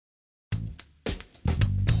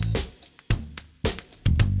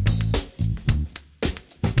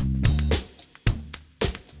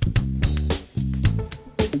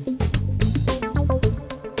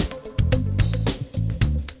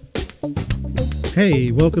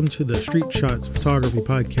Hey, welcome to the Street Shots Photography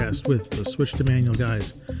Podcast with the Switch to Manual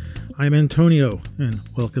guys. I'm Antonio, and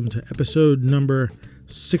welcome to episode number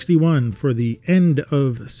 61 for the end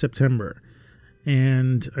of September.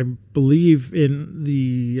 And I believe in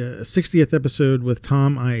the 60th episode with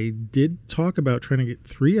Tom, I did talk about trying to get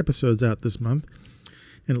 3 episodes out this month.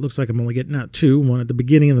 And it looks like I'm only getting out 2, one at the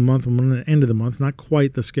beginning of the month and one at the end of the month. Not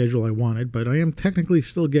quite the schedule I wanted, but I am technically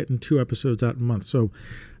still getting 2 episodes out a month. So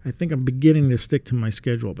I think I'm beginning to stick to my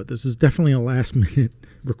schedule, but this is definitely a last-minute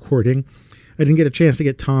recording. I didn't get a chance to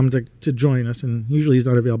get Tom to join us, and usually he's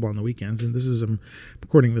not available on the weekends. And this is I'm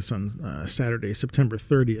recording this on Saturday, September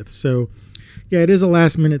 30th. So, yeah, it is a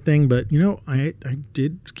last-minute thing, but, you know, I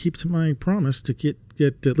did keep to my promise to get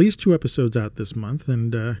at least 2 episodes out this month,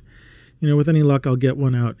 and you know, with any luck, I'll get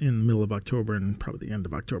one out in the middle of October and probably the end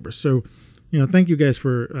of October. So, you know, thank you guys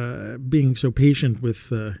for being so patient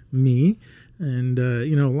with me. And,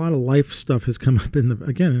 you know, a lot of life stuff has come up in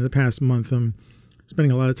the past month. I'm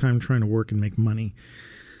spending a lot of time trying to work and make money.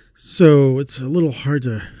 So it's a little hard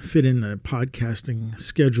to fit in a podcasting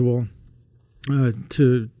schedule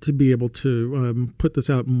to be able to put this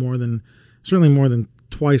out certainly more than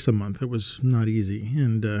twice a month. It was not easy,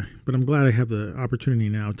 and but I'm glad I have the opportunity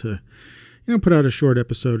now to, you know, put out a short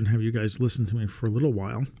episode and have you guys listen to me for a little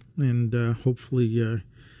while, and hopefully, you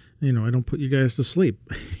know, I don't put you guys to sleep.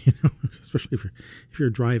 You know, especially if you're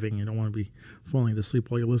driving, you don't want to be falling to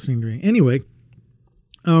sleep while you're listening to me. Anyway,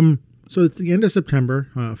 so it's the end of September.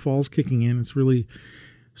 Fall's kicking in. It's really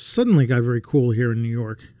suddenly got very cool here in New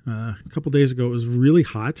York. A couple days ago, it was really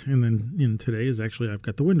hot, and then today is actually I've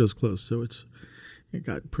got the windows closed, so it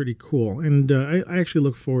got pretty cool. And I actually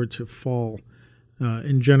look forward to fall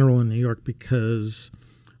in general in New York because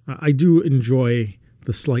I do enjoy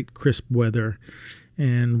the slight crisp weather.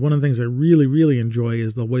 And one of the things I really, really enjoy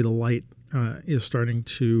is the way the light is starting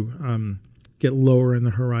to get lower in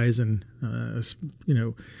the horizon, you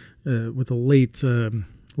know, with a late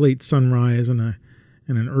sunrise and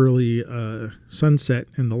an early sunset,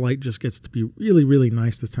 and the light just gets to be really, really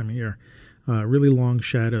nice this time of year. Really long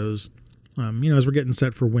shadows. You know, as we're getting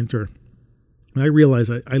set for winter, I realize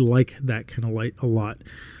I like that kind of light a lot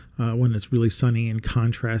when it's really sunny and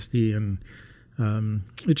contrasty, and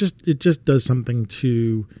it just does something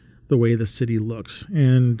to the way the city looks,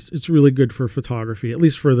 and it's really good for photography, at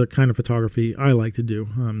least for the kind of photography I like to do.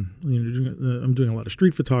 You know, I'm doing a lot of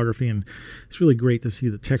street photography, and it's really great to see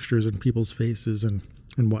the textures in people's faces and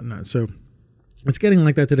whatnot. So it's getting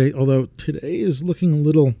like that today, although today is looking a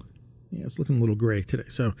little. Yeah, it's looking a little gray today.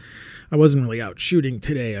 So I wasn't really out shooting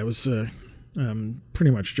today. I was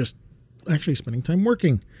pretty much just actually spending time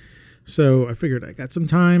working. So I figured I got some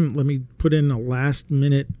time. Let me put in a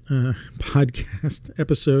last-minute podcast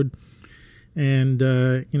episode and,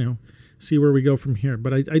 you know, see where we go from here.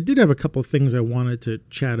 But I did have a couple of things I wanted to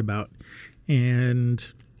chat about. And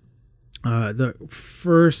the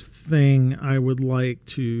first thing I would like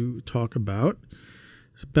to talk about,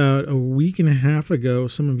 about a week and a half ago,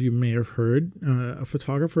 some of you may have heard, a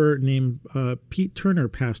photographer named Pete Turner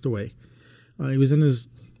passed away. He was in his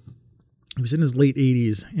late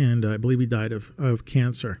 80s, and I believe he died of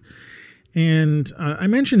cancer. And I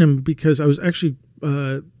mentioned him because I was actually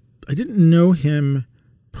I didn't know him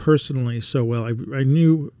personally so well. I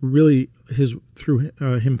knew really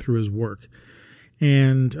him through his work.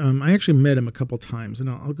 And I actually met him a couple times, and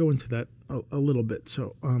I'll go into that a little bit.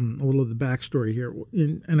 So a little of the backstory here.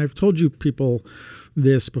 And I've told you people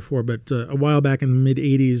this before, but a while back in the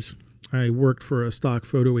mid-'80s, I worked for a stock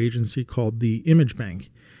photo agency called the Image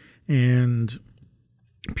Bank. And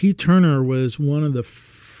Pete Turner was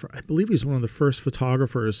I believe he's one of the first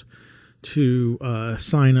photographers to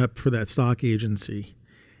sign up for that stock agency.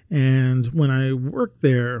 And when I worked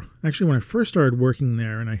there, actually when I first started working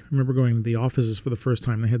there, and I remember going to the offices for the first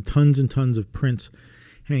time, they had tons and tons of prints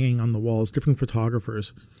hanging on the walls, different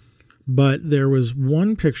photographers. But there was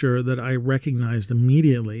one picture that I recognized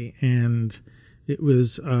immediately, and it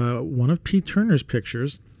was one of Pete Turner's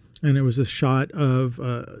pictures, and it was a shot of,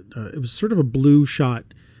 it was sort of a blue shot,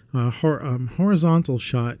 horizontal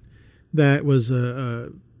shot that was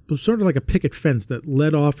sort of like a picket fence that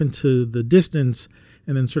led off into the distance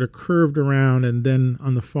and then sort of curved around, and then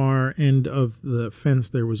on the far end of the fence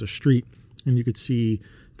there was a street, and you could see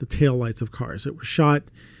the taillights of cars. It was shot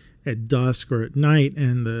at dusk or at night,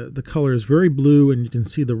 and the color is very blue, and you can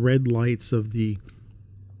see the red lights of the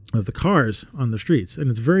cars on the streets, and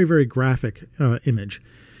it's a very, very graphic image.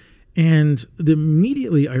 And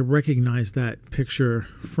immediately I recognized that picture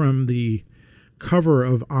from the cover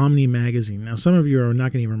of Omni magazine. Now, some of you are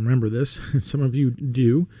not going to even remember this, some of you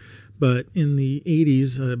do. But in the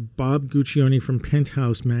 80s, Bob Guccione from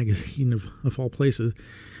Penthouse magazine, of all places,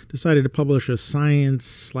 decided to publish a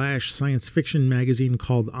science fiction magazine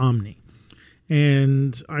called Omni.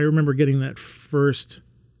 And I remember getting that first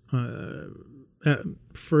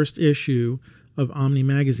issue of Omni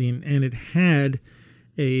magazine, and it had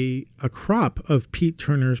a crop of Pete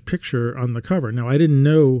Turner's picture on the cover. Now, I didn't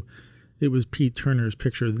know it was Pete Turner's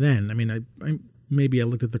picture then. I mean, maybe I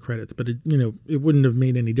looked at the credits, but it wouldn't have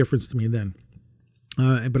made any difference to me then.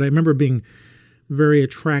 But I remember being very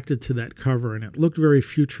attracted to that cover, and it looked very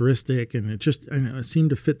futuristic, and it seemed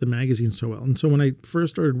to fit the magazine so well. And so when I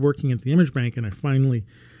first started working at the Image Bank, and I finally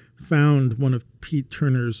found one of Pete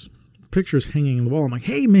Turner's pictures hanging on the wall, I'm like,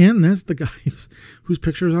 hey man, that's the guy whose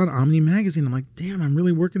picture is on Omni magazine. I'm like, damn, I'm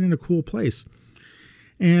really working in a cool place.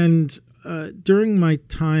 And during my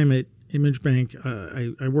time at Image Bank,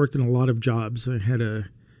 I worked in a lot of jobs. I had a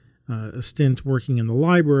stint working in the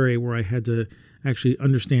library where I had to actually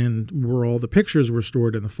understand where all the pictures were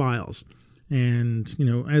stored in the files. And,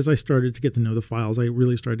 as I started to get to know the files, I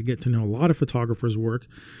really started to get to know a lot of photographers' work.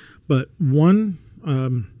 But one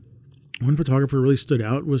photographer really stood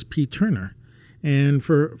out was Pete Turner. And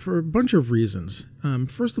for a bunch of reasons.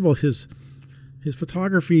 First of all, his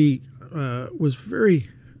photography was very,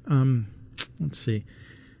 let's see.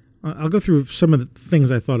 I'll go through some of the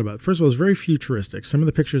things I thought about. First of all, it was very futuristic. Some of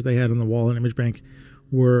the pictures they had on the wall in Image Bank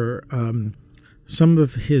were some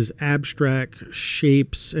of his abstract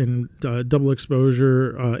shapes and double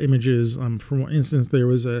exposure images. For instance, there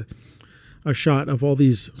was a shot of all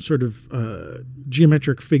these sort of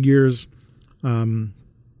geometric figures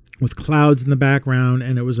with clouds in the background,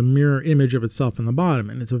 and it was a mirror image of itself in the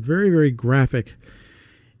bottom. And it's a very, very graphic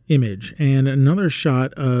image. And another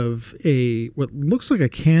shot of what looks like a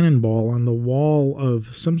cannonball on the wall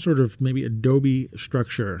of some sort of maybe adobe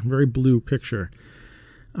structure, very blue picture.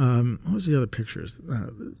 What was the other pictures?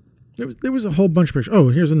 There was a whole bunch of pictures. Oh,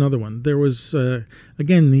 here's another one. There was,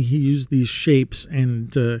 again, he used these shapes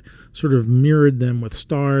and sort of mirrored them with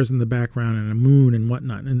stars in the background and a moon and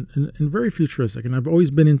whatnot, and very futuristic. And I've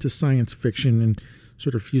always been into science fiction and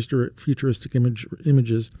sort of futuristic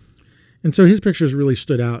images. And so his pictures really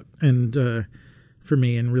stood out for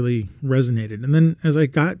me and really resonated. And then as I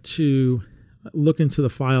got to look into the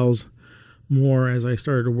files more, as I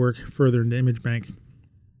started to work further into Image Bank,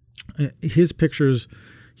 his pictures,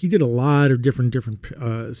 he did a lot of different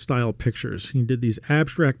style pictures. He did these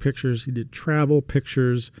abstract pictures. He did travel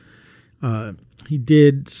pictures. He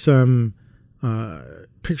did some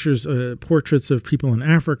pictures, portraits of people in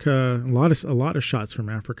Africa. A lot of shots from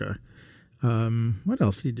Africa. What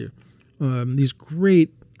else did he do? These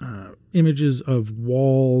great images of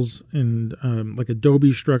walls and like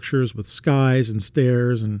adobe structures with skies and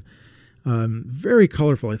stairs, and very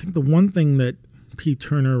colorful. I think the one thing that Pete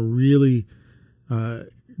Turner really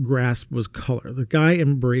grasped was color. The guy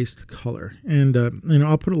embraced color. And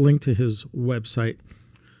I'll put a link to his website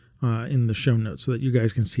in the show notes so that you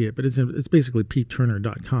guys can see it. But it's basically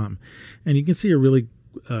PeteTurner.com. And you can see a really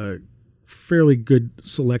fairly good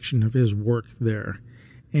selection of his work there.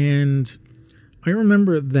 And I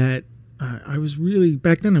remember that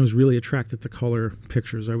back then I was really attracted to color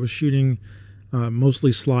pictures. I was shooting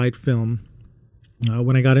mostly slide film.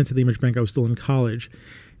 When I got into the Image Bank, I was still in college,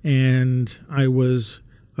 and I was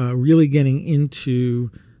really getting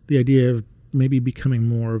into the idea of maybe becoming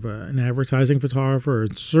more of an advertising photographer, or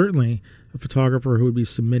certainly a photographer who would be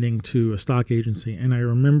submitting to a stock agency. And I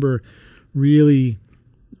remember really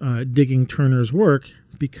digging Turner's work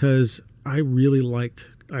because I really liked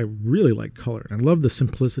color. I loved the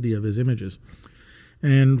simplicity of his images.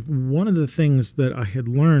 And one of the things that I had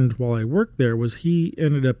learned while I worked there was he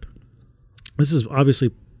ended up, this is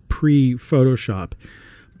obviously pre-Photoshop,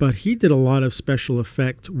 but he did a lot of special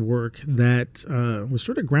effect work that was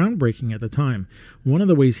sort of groundbreaking at the time. One of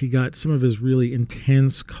the ways he got some of his really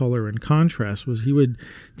intense color and contrast was he would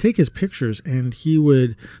take his pictures and he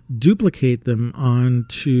would duplicate them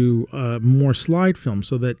onto more slide film,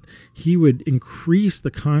 so that he would increase the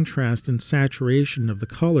contrast and saturation of the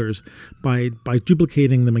colors by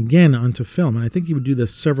duplicating them again onto film. And I think he would do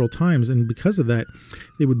this several times, and because of that,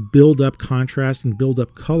 they would build up contrast and build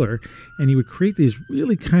up color, and he would create these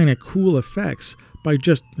really kind of cool effects by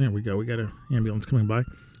just, there we go, we got an ambulance coming by.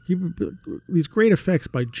 These great effects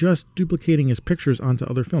by just duplicating his pictures onto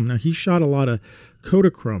other film. Now, he shot a lot of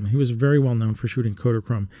Kodachrome. He was very well known for shooting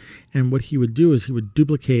Kodachrome. And what he would do is he would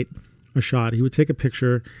duplicate a shot. He would take a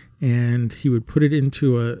picture and he would put it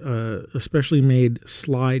into a specially made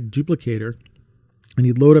slide duplicator, and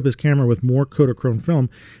he'd load up his camera with more Kodachrome film,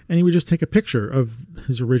 and he would just take a picture of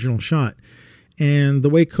his original shot. And the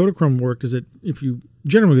way Kodachrome worked is that if you,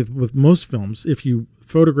 generally with most films, if you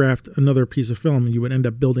photographed another piece of film, you would end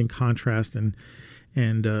up building contrast and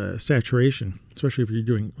saturation, especially if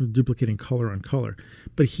you're duplicating color on color.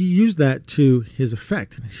 But he used that to his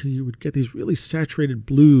effect. And so you would get these really saturated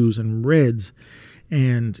blues and reds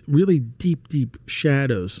and really deep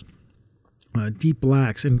shadows, deep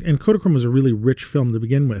blacks. And Kodachrome was a really rich film to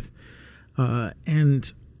begin with.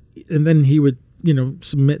 And then he would,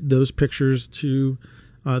 submit those pictures to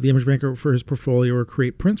the image banker for his portfolio or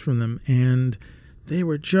create prints from them. And they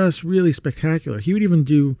were just really spectacular. He would even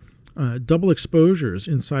do double exposures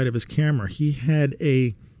inside of his camera. He had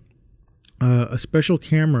a special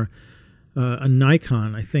camera, a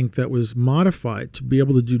Nikon, I think, that was modified to be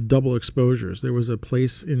able to do double exposures. There was a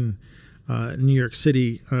place in New York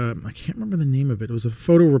City, I can't remember the name of it. It was a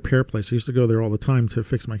photo repair place. I used to go there all the time to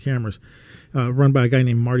fix my cameras, run by a guy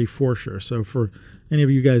named Marty Forscher. So for any of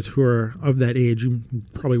you guys who are of that age, you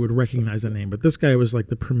probably would recognize that name. But this guy was like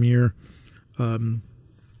the premier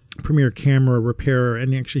camera repairer,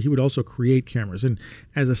 and actually he would also create cameras. And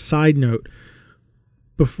as a side note,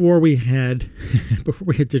 before we had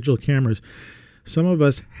digital cameras, some of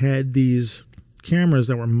us had these cameras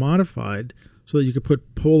that were modified so that you could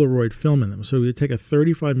put Polaroid film in them. So we would take a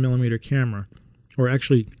 35 millimeter camera, or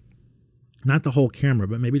actually not the whole camera,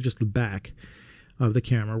 but maybe just the back of the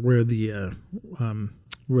camera where the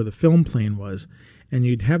film plane was, and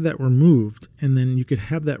you'd have that removed, and then you could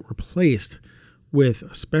have that replaced with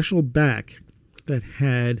a special back that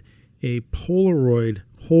had a Polaroid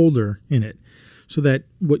holder in it, so that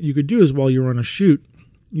what you could do is while you're on a shoot,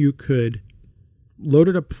 you could load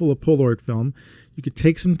it up full of Polaroid film. You could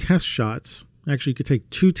take some test shots. Actually, you could take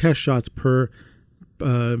 2 test shots per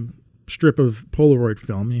strip of Polaroid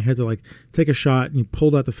film. You had to take a shot and you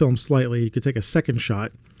pulled out the film slightly. You could take a second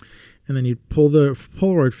shot, and then you'd pull the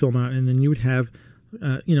Polaroid film out, and then you would have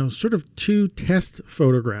sort of 2 test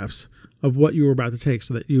photographs of what you were about to take,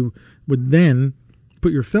 so that you would then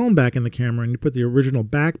put your film back in the camera and you put the original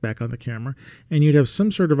back on the camera, and you'd have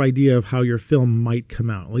some sort of idea of how your film might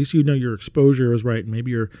come out. At least your exposure was right, and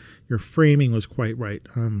maybe your framing was quite right.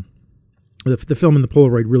 The film and the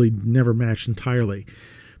Polaroid really never matched entirely.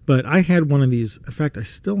 But I had one of these. In fact, I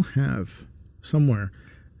still have somewhere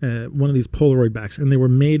one of these Polaroid backs, and they were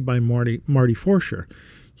made by Marty Forscher.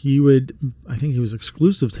 I think he was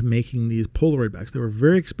exclusive to making these Polaroid backs. They were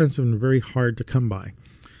very expensive and very hard to come by.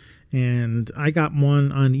 And I got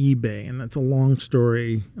one on eBay, and that's a long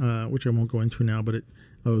story, which I won't go into now, but it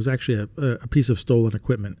was actually a piece of stolen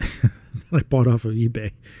equipment that I bought off of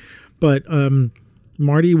eBay. But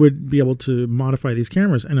Marty would be able to modify these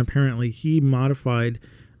cameras, and apparently he modified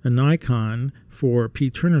a Nikon for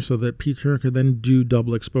Pete Turner so that Pete Turner could then do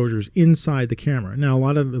double exposures inside the camera. Now, a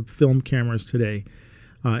lot of the film cameras today,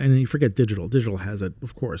 and you forget digital. Digital has it,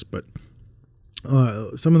 of course, but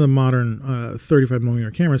some of the modern 35 millimeter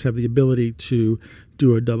cameras have the ability to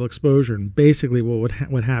do a double exposure. And basically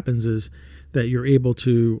what happens is that you're able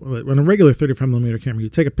to, on a regular 35 millimeter camera, you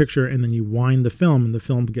take a picture and then you wind the film, and the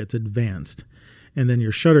film gets advanced. And then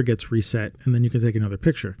your shutter gets reset, and then you can take another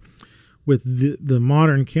picture. With the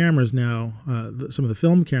modern cameras now, some of the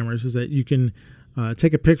film cameras, is that you can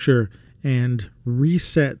take a picture and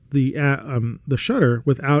reset the shutter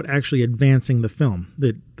without actually advancing the film.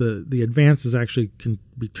 The advance is actually can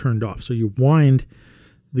be turned off. So you wind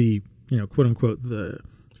the quote unquote the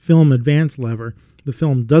film advance lever. The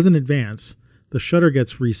film doesn't advance. The shutter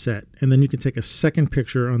gets reset, and then you can take a second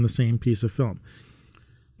picture on the same piece of film.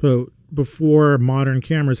 So before modern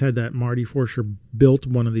cameras had that, Marty Forscher built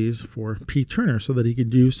one of these for Pete Turner so that he could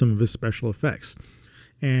do some of his special effects.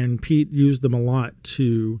 And Pete used them a lot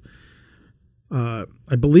to, I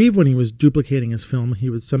believe when he was duplicating his film, he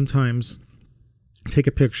would sometimes take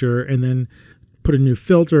a picture and then put a new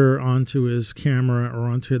filter onto his camera or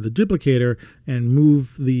onto the duplicator and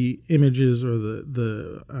move the images or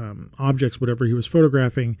the objects, whatever he was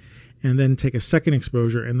photographing, and then take a second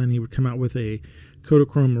exposure, and then he would come out with a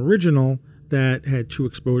Kodachrome original that had 2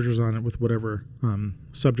 exposures on it with whatever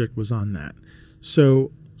subject was on that.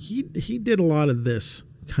 So he did a lot of this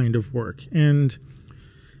kind of work, and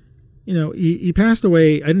he passed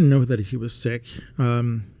away. I didn't know that he was sick.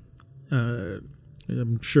 I'm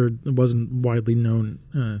sure it wasn't widely known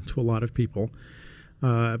to a lot of people,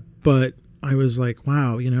 but I was like,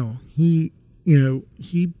 wow, he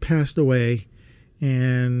passed away,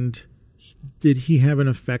 and did he have an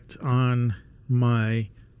effect on my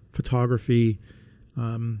photography,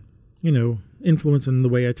 influence in the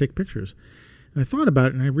way I take pictures? And I thought about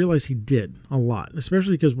it, and I realized he did a lot,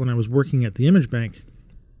 especially because when I was working at the Image Bank,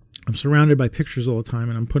 I'm surrounded by pictures all the time,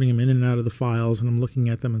 and I'm putting them in and out of the files, and I'm looking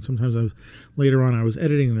at them, and sometimes later on I was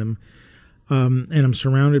editing them, and I'm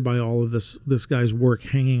surrounded by all of this guy's work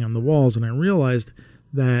hanging on the walls, and I realized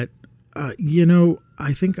that,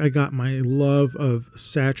 I think I got my love of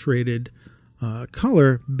saturated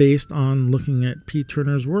color based on looking at Pete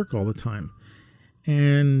Turner's work all the time.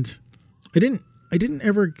 And I didn't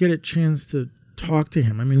ever get a chance to talk to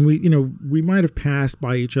him. I mean, we might have passed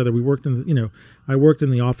by each other. We worked I worked in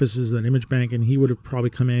the offices at Image Bank, and he would have probably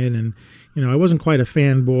come in, and, I wasn't quite a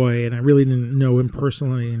fanboy, and I really didn't know him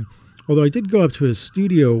personally. And although I did go up to his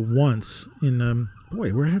studio once in,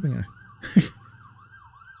 we're having a,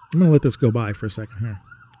 I'm going to let this go by for a second here.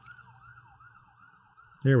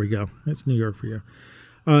 There we go. That's New York for you.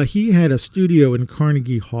 He had a studio in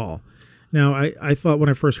Carnegie Hall. Now, I thought when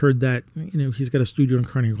I first heard that, he's got a studio in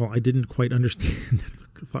Carnegie Hall, I didn't quite understand that.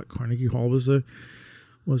 I thought Carnegie Hall was a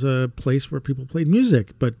place where people played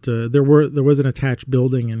music, but there was an attached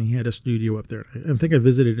building, and he had a studio up there. I think I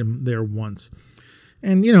visited him there once.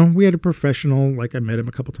 And, we had a professional, like I met him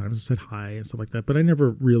a couple times and said hi and stuff like that, but I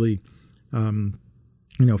never really,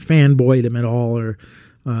 fanboyed him at all or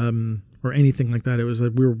anything like that. It was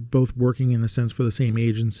like we were both working in a sense for the same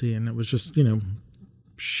agency, and it was just,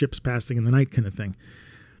 ships passing in the night kind of thing.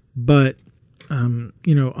 But, I'm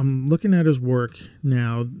looking at his work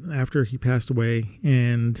now after he passed away,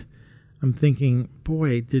 and I'm thinking,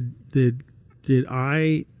 boy, did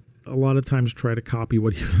I a lot of times try to copy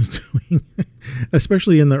what he was doing,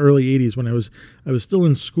 especially in the early 80s when I was still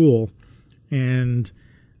in school, and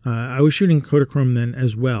I was shooting Kodachrome then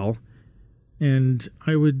as well. And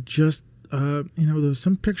I would just, there was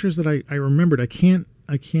some pictures that I remembered. I can't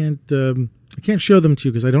show them to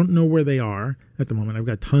you because I don't know where they are at the moment. I've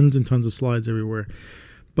got tons and tons of slides everywhere.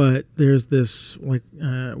 But there's this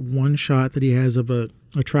one shot that he has of a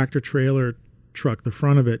tractor trailer truck, the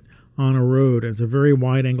front of it, on a road. And it's a very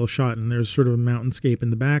wide angle shot, and there's sort of a mountainscape in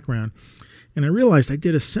the background. And I realized I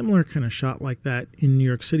did a similar kind of shot like that in New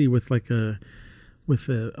York City with a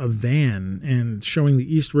van and showing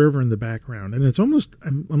the East River in the background. And it's almost,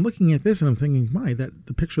 I'm looking at this and I'm thinking,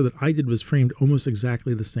 the picture that I did was framed almost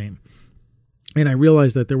exactly the same. And I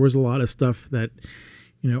realized that there was a lot of stuff that,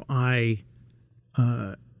 I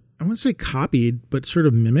wouldn't say copied, but sort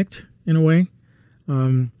of mimicked in a way.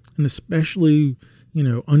 And especially,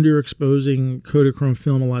 underexposing Kodachrome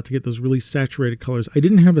film a lot to get those really saturated colors. I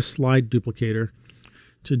didn't have a slide duplicator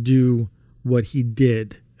to do what he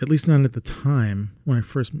did, at least not at the time when I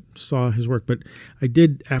first saw his work. But I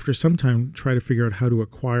did, after some time, try to figure out how to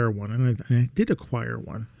acquire one. And I did acquire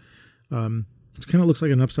one. It kind of looks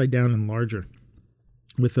like an upside down enlarger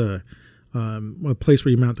with a place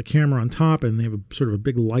where you mount the camera on top, and they have a sort of a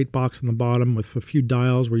big light box on the bottom with a few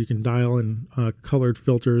dials where you can dial in colored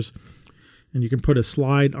filters. And you can put a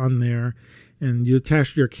slide on there, and you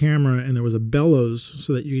attach to your camera, and there was a bellows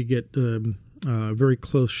so that you could get very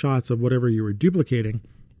close shots of whatever you were duplicating.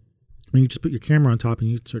 And you just put your camera on top, and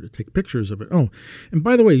you sort of take pictures of it. Oh, and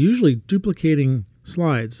by the way, usually duplicating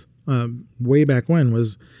slides way back when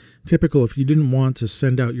was typical. If you didn't want to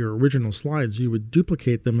send out your original slides, you would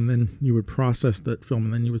duplicate them, and then you would process that film,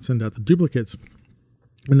 and then you would send out the duplicates.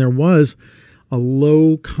 And there was a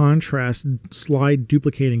low contrast slide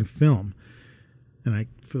duplicating film. And I,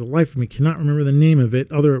 for the life of me, cannot remember the name of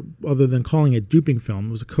it other than calling it duping film.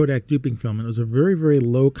 It was a Kodak duping film, and it was a very, very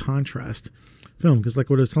low contrast film. Because like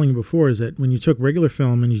what I was telling you before is that when you took regular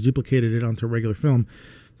film and you duplicated it onto regular film,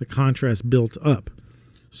 the contrast built up.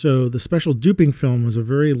 So the special duping film was a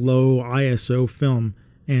very low ISO film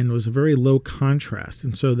and was a very low contrast.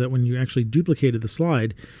 And so that when you actually duplicated the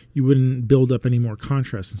slide, you wouldn't build up any more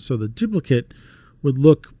contrast. And so the duplicate would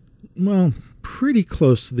look, pretty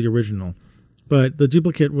close to the original. But the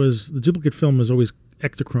duplicate film was always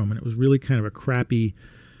Ektachrome, and it was really kind of a crappy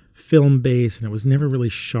film base, and it was never really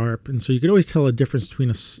sharp. And so you could always tell a difference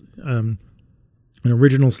between an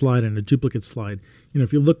original slide and a duplicate slide.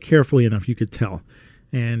 If you look carefully enough, you could tell.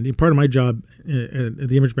 And part of my job at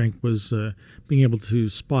the Image Bank was being able to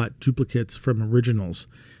spot duplicates from originals,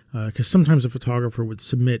 because sometimes a photographer would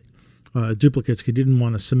submit duplicates. He didn't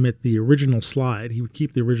want to submit the original slide. He would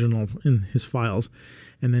keep the original in his files,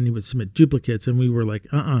 and then he would submit duplicates, and we were like,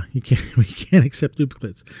 we can't accept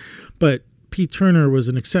duplicates. But Pete Turner was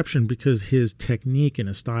an exception because his technique and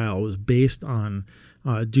his style was based on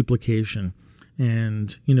duplication.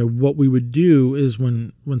 And, what we would do is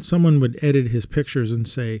when someone would edit his pictures and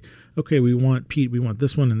say, okay, we want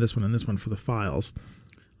this one and this one and this one for the files,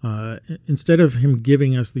 instead of him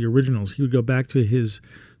giving us the originals, he would go back to his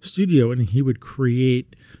studio and he would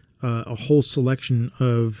create a whole selection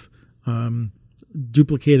of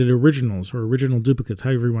duplicated originals or original duplicates,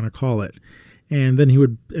 however you want to call it. And then he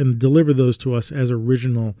would deliver those to us as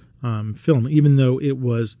original film, even though it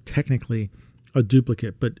was technically a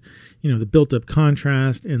duplicate. But, the built-up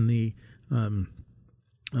contrast and the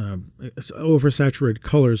oversaturated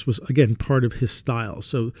colors was, again, part of his style.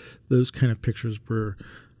 So those kind of pictures were,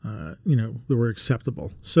 they were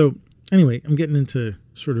acceptable. So anyway, I'm getting into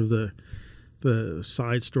sort of the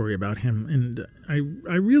side story about him. And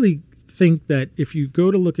I really think that if you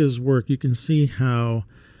go to look at his work, you can see how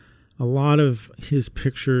a lot of his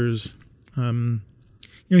pictures,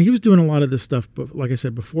 he was doing a lot of this stuff, but like I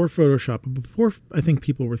said, before Photoshop, before I think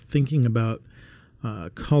people were thinking about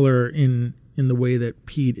color in the way that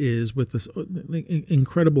Pete is, with this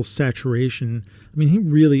incredible saturation. I mean, he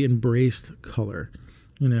really embraced color,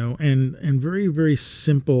 and very, very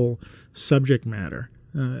simple subject matter.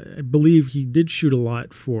 I believe he did shoot a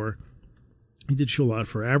lot for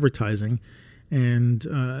advertising,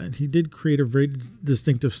 and he did create a very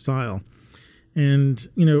distinctive style. And,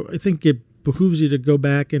 I think it behooves you to go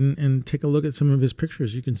back and take a look at some of his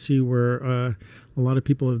pictures. You can see where a lot of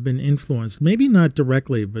people have been influenced, maybe not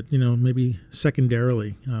directly, but, maybe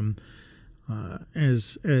secondarily,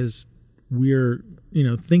 as we're,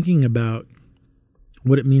 thinking about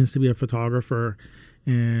what it means to be a photographer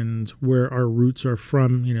and where our roots are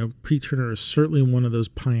from. Pete Turner is certainly one of those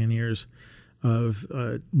pioneers of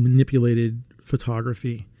manipulated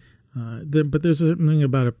photography. But there's something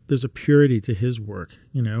about there's a purity to his work.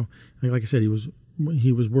 Like I said, he was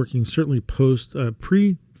working certainly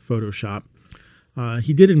pre-Photoshop.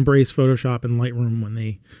 He did embrace Photoshop and Lightroom when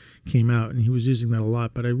they came out, and he was using that a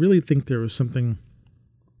lot. But I really think there was something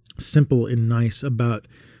simple and nice about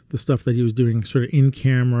the stuff that he was doing sort of in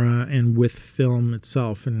camera and with film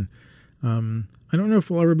itself. And I don't know if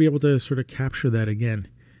we'll ever be able to sort of capture that again.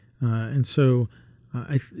 And so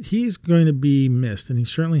he's going to be missed, and he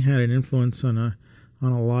certainly had an influence on a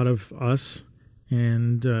lot of us.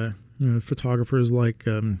 And photographers like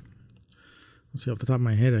let's see, off the top of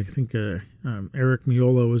my head, I think Eric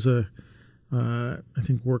Miola was I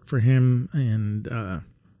think worked for him, and a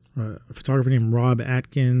photographer named Rob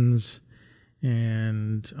Atkins.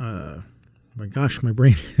 And my gosh, my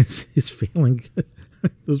brain is failing.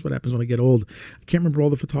 This is what happens when I get old. I can't remember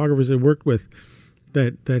all the photographers I worked with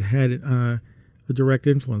that had a direct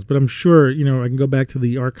influence. But I'm sure, I can go back to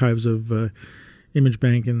the archives of Image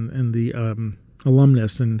Bank and the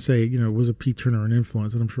alumnus and say, was a Pete Turner an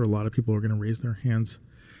influence? And I'm sure a lot of people are going to raise their hands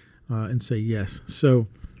and say yes. So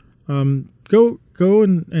go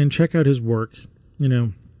and check out his work.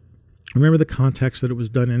 Remember the context that it was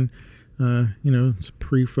done in. It's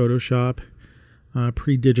pre-Photoshop,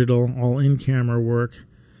 pre-digital, all in-camera work.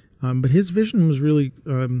 But his vision was really,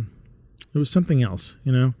 it was something else,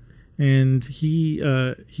 And he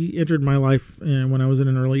entered my life when I was at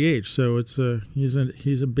an early age. So he's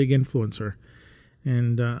a big influencer.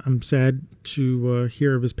 And I'm sad to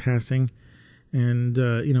hear of his passing. And,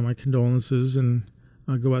 my condolences, and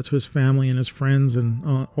go out to his family and his friends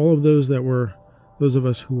and all of those of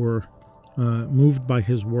us who were moved by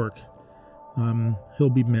his work. He'll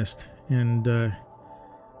be missed, and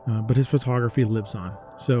but his photography lives on.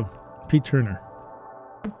 So, Pete Turner.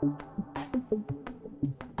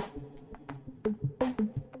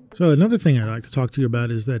 So another thing I'd like to talk to you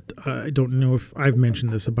about is that I don't know if I've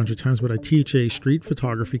mentioned this a bunch of times, but I teach a street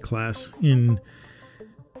photography class in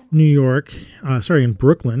in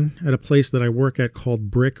Brooklyn, at a place that I work at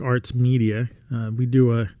called Brick Arts Media. They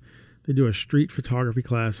do a street photography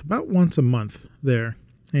class about once a month there,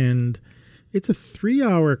 and it's a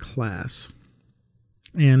 3-hour class.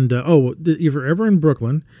 And if you're ever in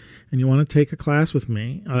Brooklyn and you want to take a class with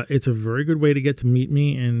me, it's a very good way to get to meet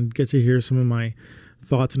me and get to hear some of my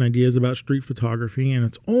thoughts and ideas about street photography. And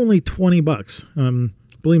it's only $20.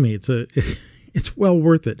 Believe me, it's well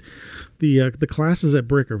worth it. The classes at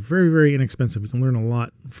Brick are very, very inexpensive. You can learn a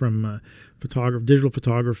lot from digital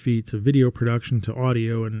photography to video production to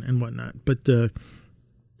audio and whatnot. But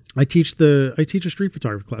I teach a street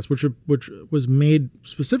photography class, which was made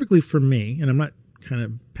specifically for me, and I'm not kind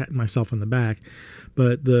of patting myself on the back,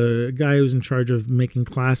 but the guy who's in charge of making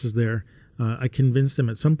classes there, I convinced him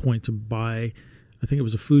at some point to buy, I think it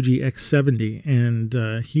was a Fuji X70,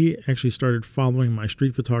 and he actually started following my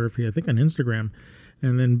street photography, I think on Instagram,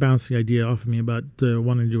 and then bounced the idea off of me about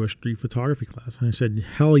wanting to do a street photography class. And I said,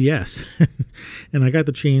 hell yes. And I got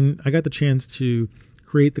the chance to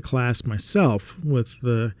create the class myself with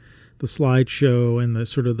the slideshow and the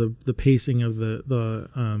sort of the pacing of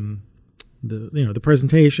the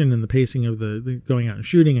presentation and the pacing of the going out and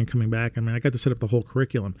shooting and coming back. I mean, I got to set up the whole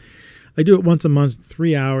curriculum. I do it once a month,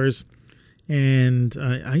 3 hours, And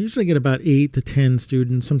I usually get about 8 to 10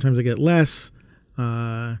 students. Sometimes I get less.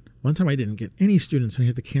 One time I didn't get any students and I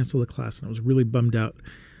had to cancel the class, and I was really bummed out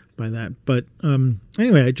by that. But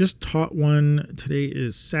anyway, I just taught one. Today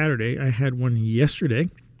is Saturday. I had one yesterday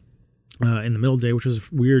in the middle of the day, which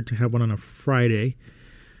was weird to have one on a Friday.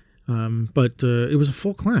 But it was a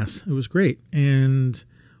full class. It was great. And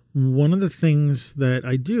one of the things that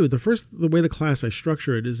I do, the way the class I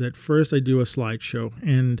structure it is at first I do a slideshow,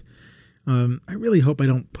 and I really hope I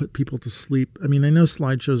don't put people to sleep. I mean, I know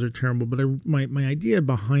slideshows are terrible, but my idea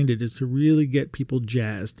behind it is to really get people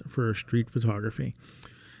jazzed for street photography.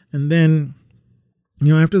 And then,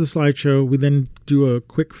 after the slideshow, we then do a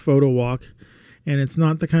quick photo walk. And it's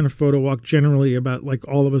not the kind of photo walk generally about like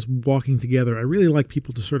all of us walking together. I really like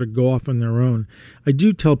people to sort of go off on their own. I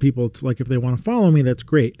do tell people it's like if they want to follow me, that's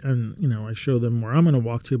great. And, I show them where I'm going to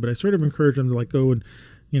walk to, but I sort of encourage them to like go and,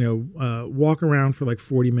 walk around for like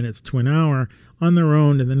 40 minutes to an hour on their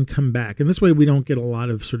own and then come back. And this way we don't get a lot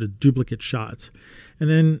of sort of duplicate shots. And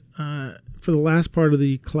then for the last part of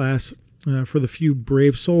the class, for the few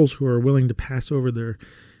brave souls who are willing to pass over their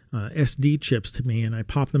SD chips to me, and I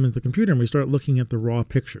pop them into the computer and we start looking at the raw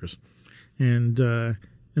pictures. And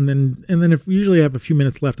then if we usually have a few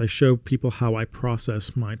minutes left, I show people how I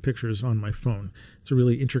process my pictures on my phone. It's a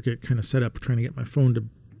really intricate kind of setup trying to get my phone to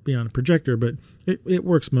be on a projector, but it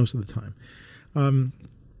works most of the time.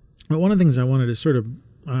 But one of the things I wanted to sort of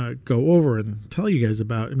go over and tell you guys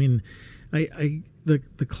about,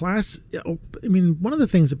 the class, one of the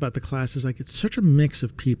things about the class is like it's such a mix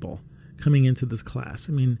of people coming into this class.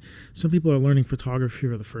 I mean, some people are learning photography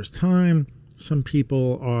for the first time. Some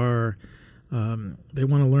people are, they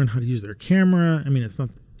want to learn how to use their camera. I mean,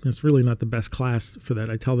 it's really not the best class for that.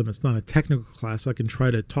 I tell them it's not a technical class. So I can try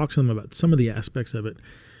to talk to them about some of the aspects of it,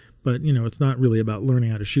 but it's not really about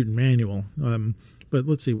learning how to shoot in manual. But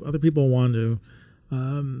let's see, other people want to,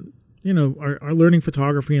 are learning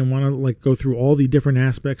photography and want to like go through all the different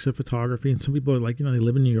aspects of photography. And some people are like, they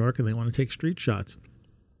live in New York and they want to take street shots.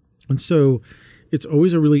 And so it's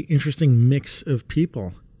always a really interesting mix of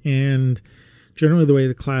people. And generally the way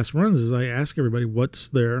the class runs is I ask everybody what's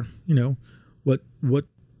their, what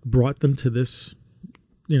brought them to this,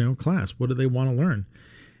 class. What do they want to learn?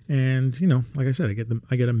 And, like I said,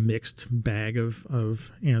 I get a mixed bag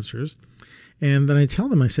of answers. And then I tell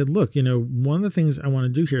them, I said, look, one of the things I want to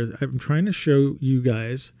do here is I'm trying to show you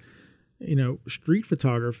guys, street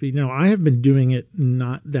photography. Now, I have been doing it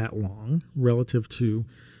not that long relative to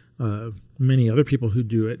many other people who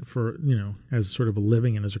do it for, as sort of a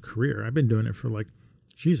living and as a career. I've been doing it for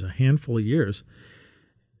a handful of years.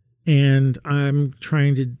 And I'm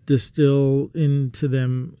trying to distill into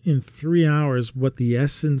them in 3 hours what the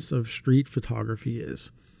essence of street photography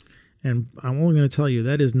is. And I'm only going to tell you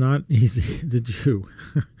that is not easy to do.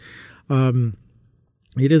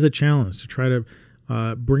 It is a challenge to try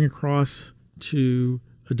to bring across to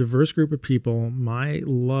a diverse group of people my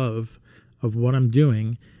love of what I'm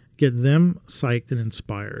doing, get them psyched and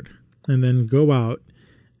inspired, and then go out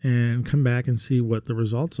and come back and see what the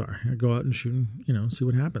results are. I go out and shoot and, see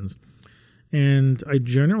what happens. And I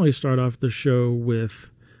generally start off the show with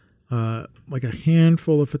like a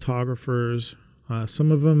handful of photographers,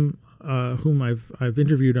 some of them whom I've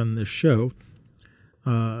interviewed on this show,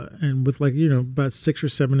 and with about 6 or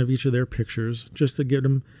 7 of each of their pictures, just to get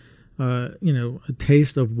them, a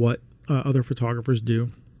taste of what other photographers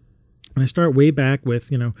do. And I start way back with,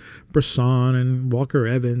 Bresson and Walker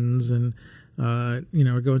Evans and, I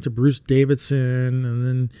go into Bruce Davidson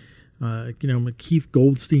and then, Keith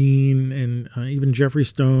Goldstein and even Jeffrey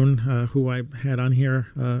Stone, who I had on here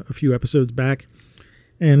a few episodes back.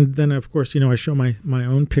 And then, of course, I show my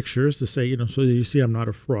own pictures to say, so you see I'm not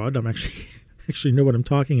a fraud. I'm actually know what I'm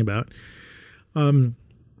talking about. And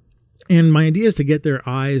my idea is to get their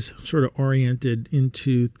eyes sort of oriented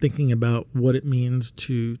into thinking about what it means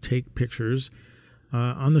to take pictures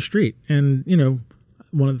on the street. And,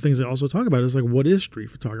 one of the things I also talk about is like, what is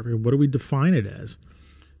street photography? What do we define it as?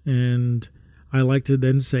 And I like to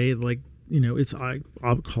then say, like,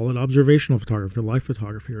 I'll call it observational photography or life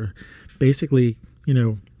photography, or basically,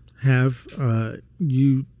 have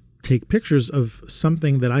you take pictures of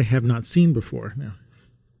something that I have not seen before. Now,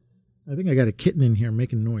 I think I got a kitten in here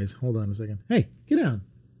making noise. Hold on a second. Hey, get down.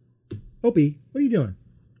 Opie, what are you doing?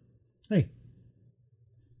 Hey,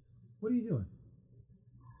 what are you doing?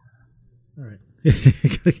 All right.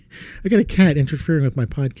 I got a cat interfering with my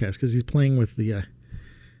podcast because he's playing with the... let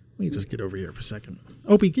me just get over here for a second.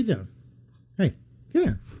 Opie, get down. Hey, get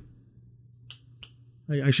down.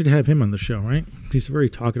 I should have him on the show, right? He's a very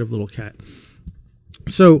talkative little cat.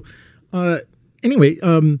 So, anyway,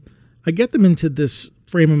 I get them into this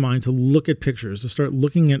frame of mind to look at pictures, to start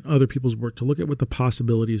looking at other people's work, to look at what the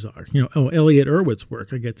possibilities are. Elliot Erwitt's work.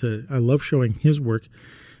 I love showing his work.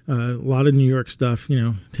 A lot of New York stuff,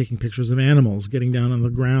 taking pictures of animals, getting down on the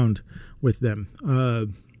ground with them.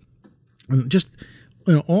 And just,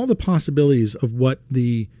 all the possibilities of what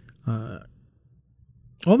you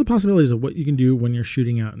can do when you're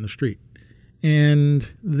shooting out in the street.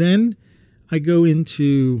 And then I go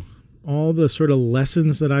into all the sort of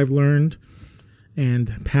lessons that I've learned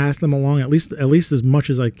and pass them along at least as much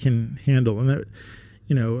as I can handle. And that,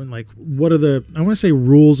 and like, what are I want to say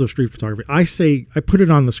rules of street photography. I put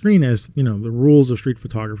it on the screen as, the rules of street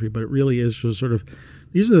photography, but it really is just sort of,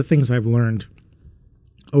 these are the things I've learned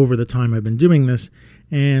over the time I've been doing this,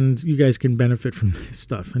 and you guys can benefit from this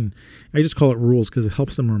stuff. And I just call it rules because it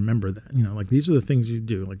helps them remember that, like, these are the things you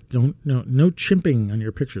do. Like, no chimping on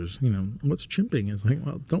your pictures. What's chimping? Is like,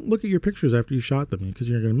 well, don't look at your pictures after you shot them because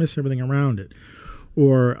you're going to miss everything around it.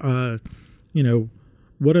 Or,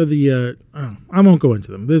 what are the, I won't go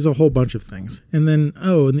into them. There's a whole bunch of things. And then,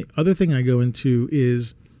 and the other thing I go into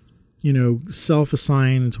is,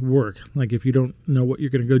 self-assigned work. Like, if you don't know what you're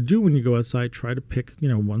going to go do when you go outside, try to pick,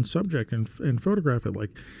 one subject and photograph it. Like,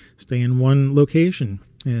 stay in one location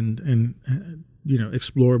and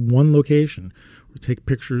explore one location. Or take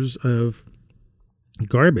pictures of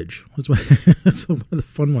garbage. That's one of the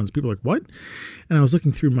fun ones. People are like, what? And I was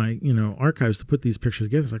looking through my, archives to put these pictures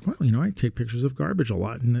together. It's like, well, I take pictures of garbage a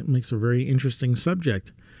lot, and that makes a very interesting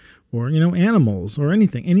subject. Or, animals or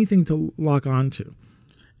anything to lock onto.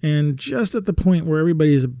 And just at the point where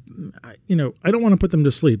everybody's, I don't want to put them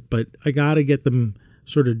to sleep, but I got to get them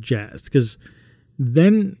sort of jazzed, because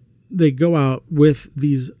then they go out with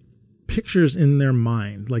these pictures in their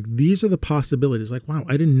mind. Like, these are the possibilities. Like, wow,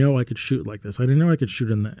 I didn't know I could shoot like this. I didn't know I could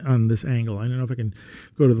shoot on this angle. I didn't know if I can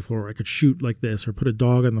go to the floor. I could shoot like this, or put a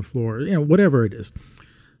dog on the floor, whatever it is.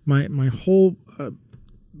 My whole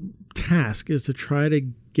task is to try to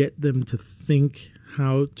get them to think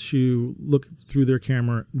how to look through their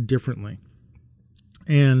camera differently.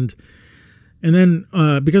 And then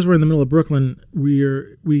because we're in the middle of Brooklyn,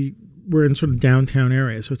 we're in sort of downtown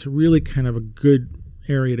area, so it's a really kind of a good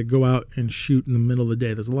area to go out and shoot in the middle of the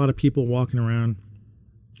day. There's a lot of people walking around,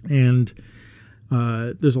 and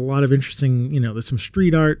there's a lot of interesting, there's some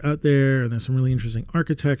street art out there, and there's some really interesting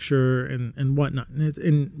architecture and whatnot.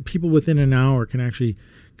 And people within an hour can actually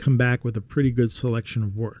come back with a pretty good selection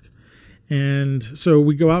of work. And so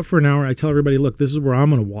we go out for an hour. I tell everybody, look, this is where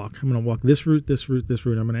I'm going to walk. I'm going to walk this route, this route, this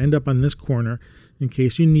route. I'm going to end up on this corner. In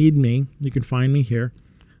case you need me, you can find me here.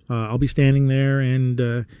 I'll be standing there, and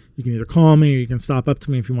you can either call me or you can stop up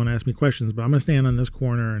to me if you want to ask me questions. But I'm going to stand on this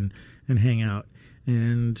corner and hang out.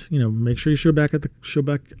 And, make sure you show back up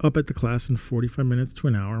at the class in 45 minutes to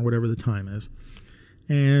an hour, whatever the time is.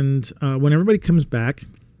 And when everybody comes back,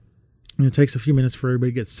 and it takes a few minutes for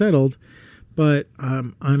everybody to get settled, but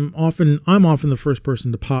I'm often the first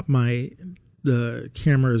person to pop the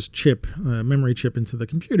camera's memory chip into the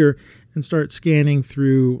computer and start scanning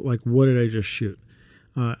through, like, what did I just shoot?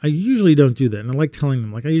 I usually don't do that, and I like telling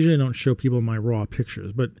them, like, I usually don't show people my raw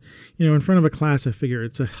pictures, but, in front of a class, I figure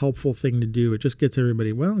it's a helpful thing to do. It just gets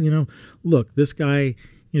everybody, well, look, this guy,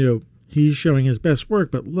 he's showing his best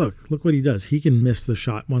work, but look what he does. He can miss the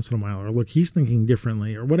shot once in a while, or look, he's thinking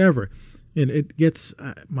differently, or whatever. And it gets,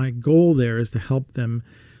 my goal there is to help them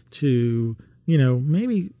to,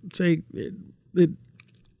 maybe say,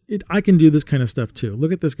 I can do this kind of stuff too.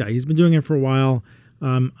 Look at this guy. He's been doing it for a while.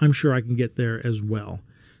 I'm sure I can get there as well.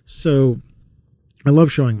 So I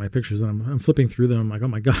love showing my pictures, and I'm flipping through them. I'm like, oh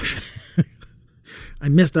my gosh, I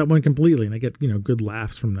missed that one completely. And I get, good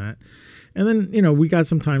laughs from that. And then, we got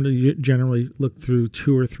some time to generally look through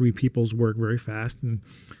 2 or 3 people's work very fast, and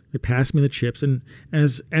they pass me the chips. And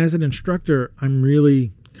as an instructor, I'm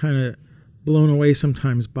really kind of blown away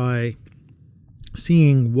sometimes by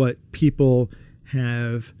seeing what people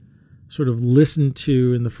have sort of listened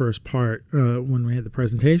to in the first part when we had the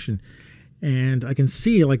presentation. And I can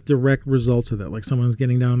see, like, direct results of that. Like, someone's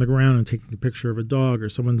getting down on the ground and taking a picture of a dog, or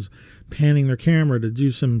someone's panning their camera to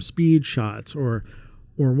do some speed shots or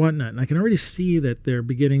whatnot. And I can already see that they're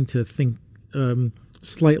beginning to think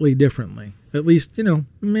slightly differently. At least,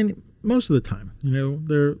 most of the time.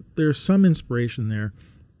 There's some inspiration there.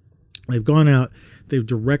 They've gone out, they've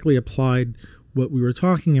directly applied what we were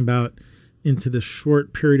talking about into this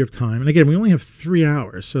short period of time. And again, we only have 3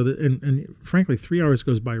 hours, so that, and frankly, 3 hours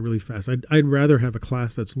goes by really fast. I'd rather have a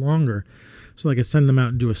class that's longer, so I could send them out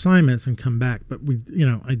and do assignments and come back. But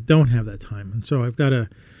I don't have that time, and so I got to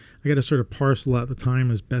sort of parcel out the time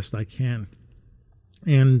as best I can.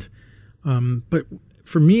 And but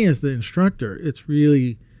for me as the instructor, it's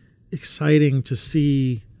really exciting to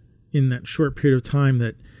see in that short period of time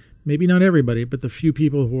that maybe not everybody, but the few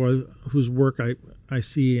people whose work I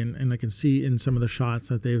see and I can see in some of the shots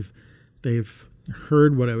that they've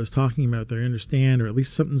heard what I was talking about, they understand, or at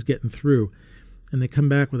least something's getting through, and they come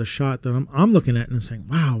back with a shot that I'm looking at and I'm saying,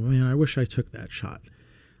 wow, man, I wish I took that shot.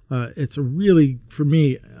 It's a really, for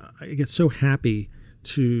me, I get so happy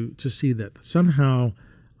to see that somehow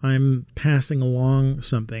I'm passing along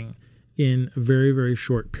something in a very, very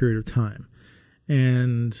short period of time.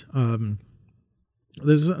 And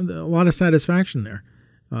there's a lot of satisfaction there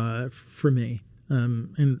for me.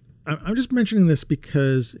 And I'm just mentioning this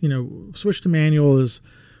because, Switch to Manual is,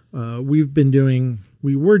 we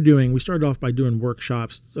started off by doing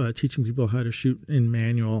workshops, teaching people how to shoot in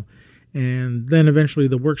manual. And then eventually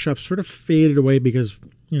the workshops sort of faded away because,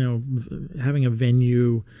 having a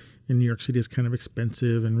venue in New York City is kind of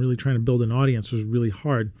expensive, and really trying to build an audience was really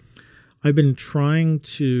hard. I've been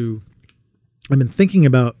thinking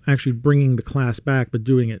about actually bringing the class back, but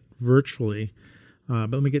doing it virtually.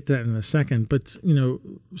 But let me get to that in a second. But,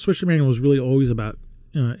 Switch to Manual was really always about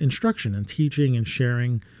instruction and teaching and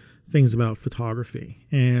sharing things about photography.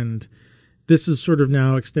 And this is sort of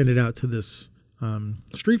now extended out to this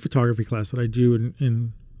street photography class that I do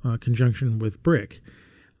in conjunction with Brick.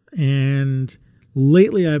 And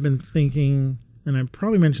lately I've been thinking, and I've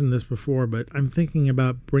probably mentioned this before, but I'm thinking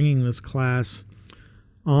about bringing this class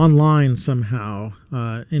online somehow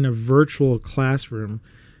in a virtual classroom.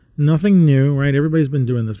 Nothing new, right? Everybody's been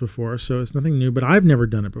doing this before, so it's nothing new, but I've never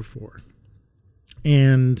done it before.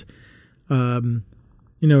 And,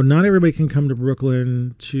 not everybody can come to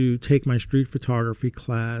Brooklyn to take my street photography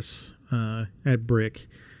class at Brick.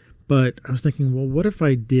 But I was thinking, well, what if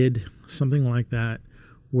I did something like that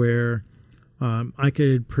where I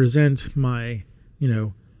could present my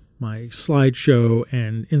slideshow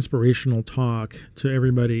and inspirational talk to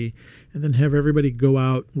everybody, and then have everybody go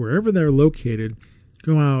out wherever they're located,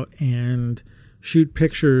 go out and shoot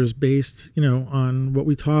pictures based, on what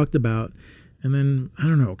we talked about. And then, I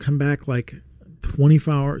don't know, come back like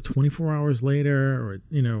 24 hours later, or,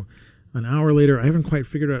 an hour later. I haven't quite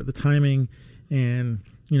figured out the timing, and,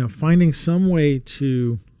 finding some way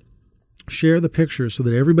to share the pictures so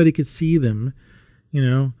that everybody could see them.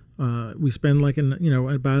 We spend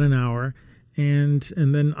about an hour, and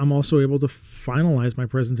then I'm also able to finalize my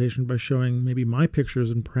presentation by showing maybe my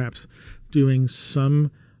pictures and perhaps doing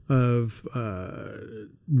some of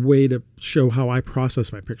way to show how I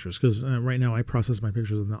process my pictures, because right now I process my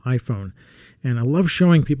pictures on the iPhone, and I love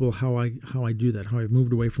showing people how I do that, how I've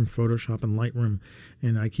moved away from Photoshop and Lightroom,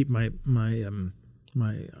 and I keep my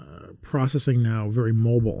processing now very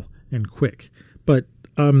mobile and quick. But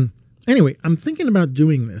anyway, I'm thinking about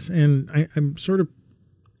doing this, and this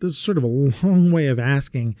is sort of a long way of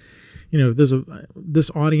asking. There's this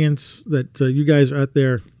audience that you guys are out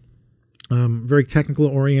there, very technical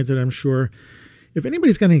oriented, I'm sure. If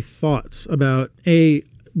anybody's got any thoughts about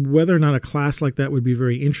whether or not a class like that would be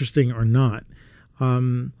very interesting or not,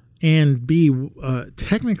 and B,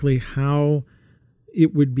 technically how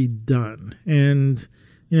it would be done. And,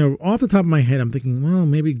 off the top of my head, I'm thinking, well,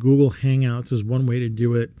 maybe Google Hangouts is one way to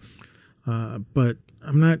do it. But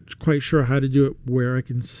I'm not quite sure how to do it where I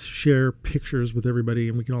can share pictures with everybody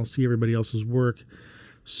and we can all see everybody else's work.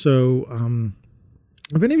 So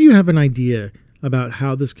if any of you have an idea about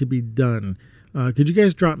how this could be done, could you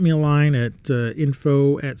guys drop me a line at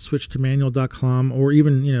info@switchtomanual.com, or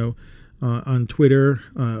even, on Twitter,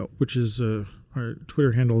 which is our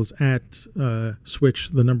Twitter handle is at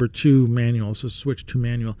switch, the number 2 manual, so Switch to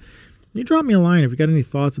Manual. You drop me a line if you got any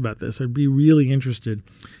thoughts about this. I'd be really interested.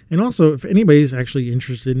 And also, if anybody's actually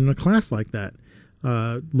interested in a class like that,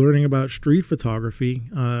 learning about street photography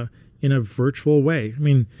in a virtual way. I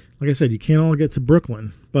mean, like I said, you can't all get to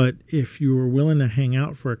Brooklyn, but if you were willing to hang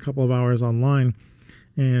out for a couple of hours online,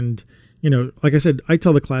 and, like I said, I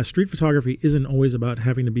tell the class, street photography isn't always about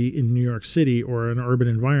having to be in New York City or an urban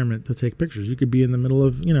environment to take pictures. You could be in the middle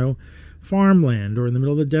of, farmland, or in the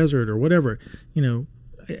middle of the desert, or whatever,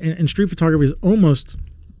 and street photography is almost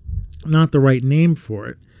not the right name for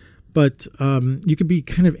it, but you could be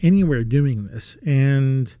kind of anywhere doing this.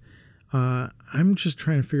 And I'm just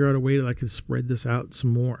trying to figure out a way that I could spread this out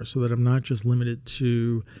some more so that I'm not just limited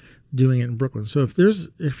to doing it in Brooklyn. So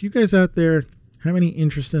if you guys out there have any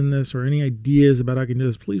interest in this or any ideas about how I can do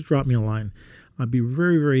this, please drop me a line. I'd be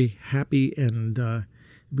very, very happy, and it'd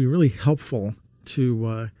be really helpful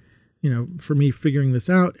to for me figuring this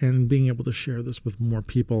out and being able to share this with more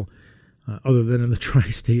people other than in the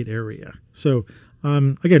tri-state area. So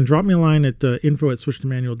again, drop me a line at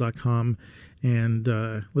info@switchtomanual.com, and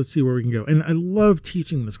let's see where we can go. And I love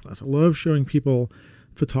teaching this class. I love showing people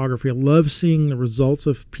photography. I love seeing the results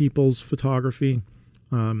of people's photography,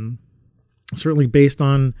 certainly based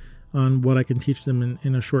on what I can teach them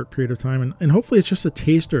in a short period of time. And hopefully it's just a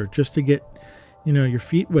taster, just to get, your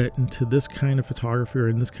feet wet into this kind of photography or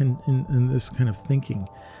in this kind of thinking.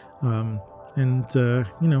 I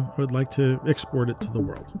would like to export it to the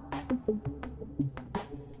world.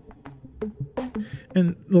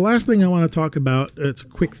 And the last thing I want to talk about, it's a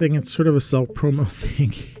quick thing. It's sort of a self-promo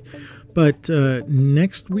thing. But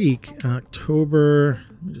next week, October,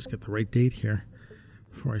 let me just get the right date here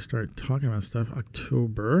before I start talking about stuff.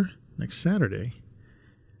 Next Saturday,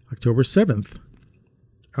 October 7th,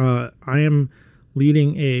 I am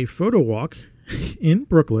leading a photo walk in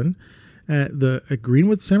Brooklyn at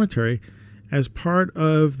Greenwood Cemetery as part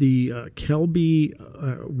of the Kelby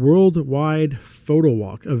Worldwide Photo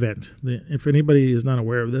Walk event. If anybody is not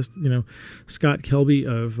aware of this, Scott Kelby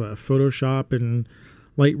of Photoshop and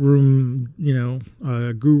Lightroom,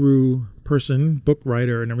 guru person, book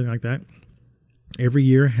writer, and everything like that, every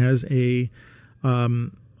year has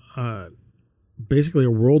basically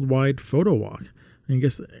a worldwide photo walk. And he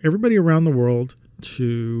gets everybody around the world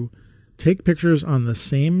to take pictures on the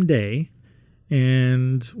same day.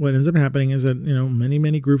 And what ends up happening is that, many,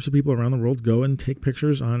 many groups of people around the world go and take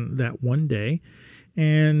pictures on that one day.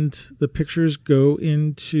 And the pictures go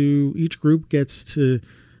into, each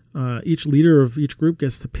leader of each group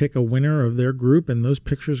gets to pick a winner of their group. And those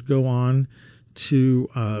pictures go on to,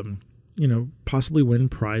 possibly win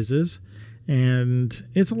prizes. And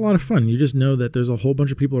it's a lot of fun. You just know that there's a whole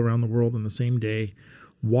bunch of people around the world on the same day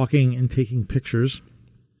walking and taking pictures.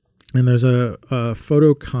 And there's a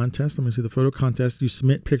photo contest. Let me see the photo contest. You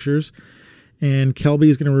submit pictures, and Kelby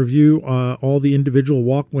is going to review all the individual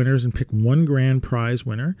walk winners and pick one grand prize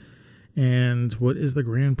winner. And what is the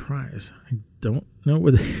grand prize? I don't know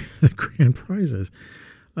what the grand prize is.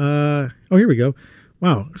 Here we go.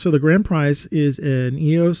 Wow. So the grand prize is an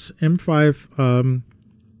EOS M5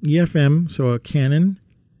 EFM, so a Canon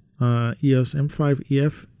EOS M5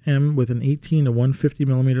 EFM with an 18 to 150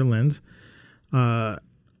 millimeter lens.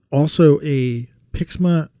 Also a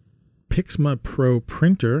Pixma Pro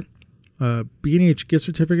printer, B&H gift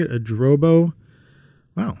certificate, a Drobo.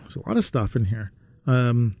 Wow, there's a lot of stuff in here.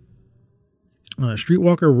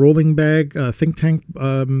 Streetwalker rolling bag, think tank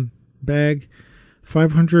bag,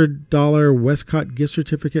 $500 Westcott gift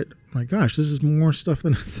certificate. My gosh, this is more stuff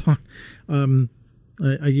than I thought.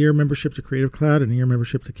 A year membership to Creative Cloud and a year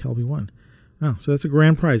membership to Kelby One. Wow, so that's a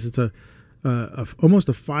grand prize. It's almost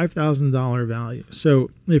a $5,000 value. So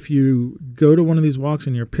if you go to one of these walks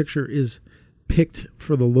and your picture is picked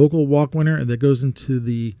for the local walk winner, that goes into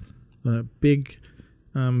the big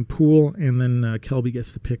pool, and then Kelby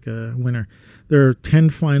gets to pick a winner. There are 10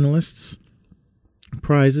 finalists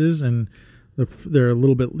prizes, and they're a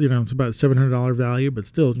little bit, it's about a $700 value, but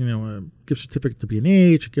still, a gift certificate to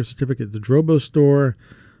B&H, a gift certificate to the Drobo store,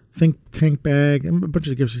 think tank bag, and a bunch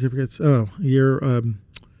of gift certificates. Oh,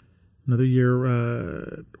 another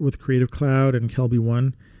year with Creative Cloud and Kelby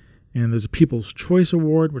One. And there's a People's Choice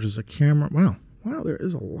Award, which is a camera. Wow, there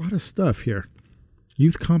is a lot of stuff here.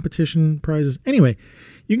 Youth competition prizes. Anyway,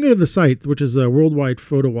 you can go to the site, which is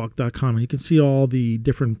worldwidephotowalk.com, and you can see all the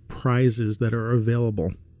different prizes that are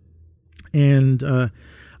available. And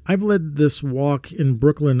I've led this walk in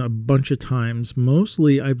Brooklyn a bunch of times.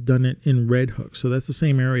 Mostly I've done it in Red Hook. So that's the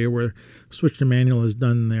same area where Switch to Manual has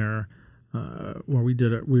done their, where we've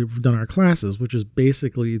done our classes, which is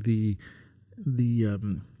basically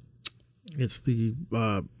it's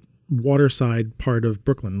the waterside part of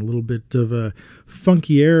Brooklyn, a little bit of a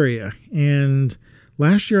funky area. And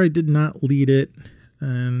last year I did not lead it.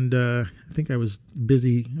 And I think I was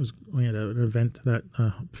busy. We had an event,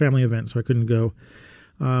 family event, so I couldn't go.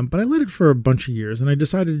 But I led it for a bunch of years, and I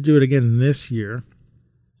decided to do it again this year.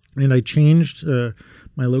 And I changed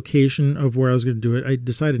my location of where I was going to do it. I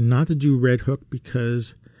decided not to do Red Hook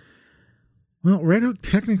because, Red Hook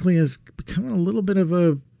technically is becoming a little bit of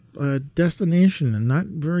a destination and not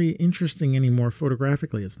very interesting anymore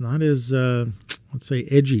photographically. It's not as, let's say,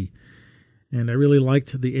 edgy. And I really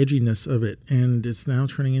liked the edginess of it. And it's now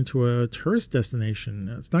turning into a tourist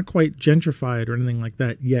destination. It's not quite gentrified or anything like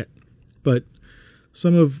that yet. But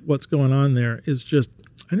some of what's going on there is just,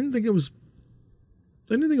 I didn't think it was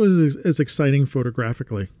as exciting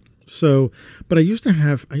photographically. So, but I used to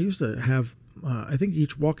have, I think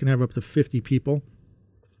each walk can have up to 50 people.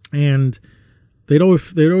 And they'd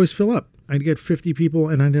always fill up. I'd get 50 people,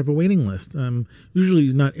 and I'd have a waiting list.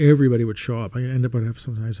 Usually not everybody would show up. I end up with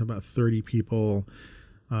sometimes about 30 people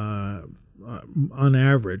on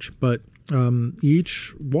average. But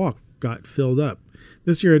each walk got filled up.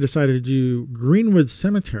 this year I decided to do Greenwood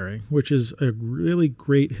Cemetery, which is a really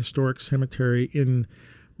great historic cemetery in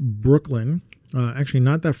Brooklyn, actually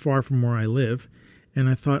not that far from where I live. And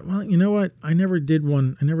I thought, well, you know what? I never did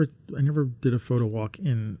one. I never did a photo walk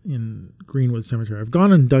in Greenwood Cemetery. I've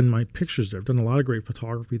gone and done my pictures there. I've done a lot of great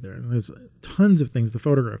photography there. And there's tons of things to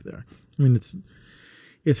photograph there. I mean, it's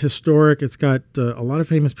historic. It's got a lot of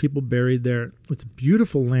famous people buried there. It's a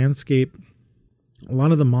beautiful landscape. A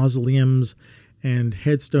lot of the mausoleums and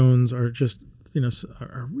headstones are just,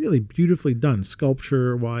 are really beautifully done,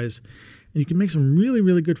 sculpture-wise. And you can make some really,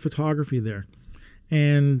 really good photography there.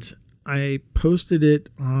 And I posted it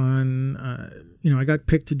on, I got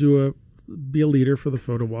picked to be a leader for the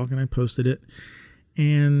photo walk, and I posted it.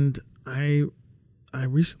 And I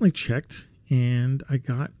recently checked, and I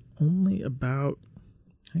got only about,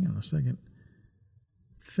 hang on a second,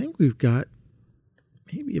 I think we've got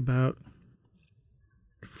maybe about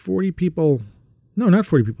 40 people. No, not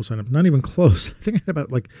 40 people signed up. Not even close. I think I had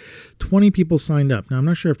about like 20 people signed up. Now, I'm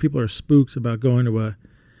not sure if people are spooked about going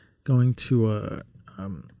to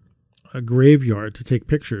a graveyard to take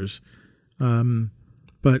pictures,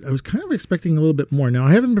 but I was kind of expecting a little bit more. Now,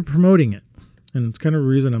 I haven't been promoting it, and it's kind of the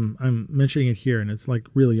reason I'm mentioning it here. And it's like,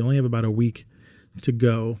 really, you only have about a week to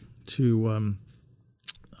go to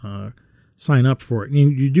sign up for it.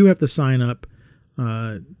 And you do have to sign up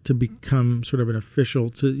to become sort of an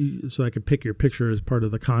official, so I could pick your picture as part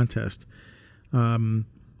of the contest. And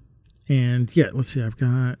yeah, let's see, I've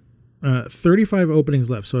got 35 openings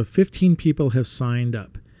left. So 15 people have signed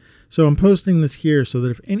up. So I'm posting this here so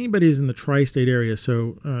that if anybody's in the tri-state area,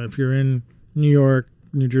 so if you're in New York,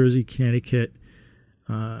 New Jersey, Connecticut,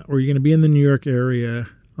 or you're going to be in the New York area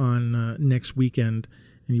on next weekend,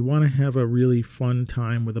 and you want to have a really fun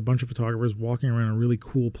time with a bunch of photographers walking around a really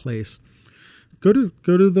cool place, go to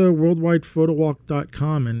the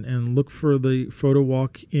worldwidephotowalk.com and look for the photo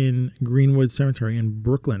walk in Greenwood Cemetery in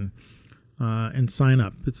Brooklyn, and sign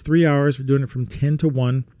up. It's 3 hours. We're doing it from 10 to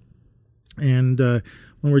 1. And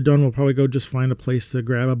when we're done, we'll probably go just find a place to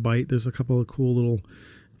grab a bite. There's a couple of cool little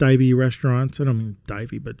divey restaurants. I don't mean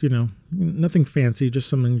divey, but, nothing fancy, just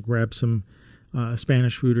something to grab some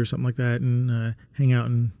Spanish food or something like that, and hang out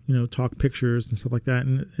and, talk pictures and stuff like that.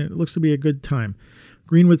 And it looks to be a good time.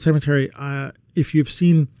 Greenwood Cemetery, if you've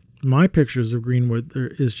seen my pictures of Greenwood, there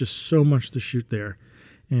is just so much to shoot there.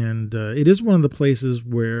 And it is one of the places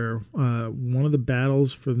where one of the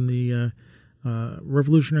battles from the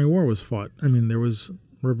Revolutionary War was fought. I mean, there was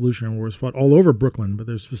Revolutionary War was fought all over Brooklyn, but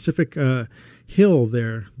there's a specific hill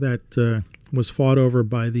there that was fought over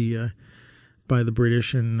by the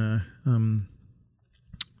British and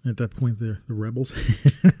at that point the rebels.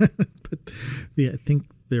 But yeah, I think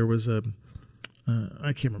there was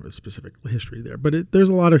I can't remember the specific history there, but there's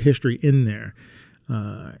a lot of history in there.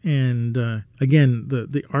 And again,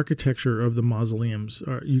 the architecture of the mausoleums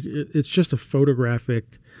it's just a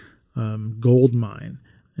photographic gold mine.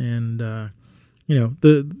 And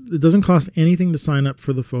it doesn't cost anything to sign up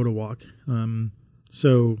for the photo walk.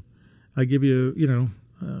 So I give you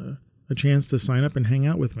a chance to sign up and hang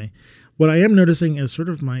out with me. What I am noticing is sort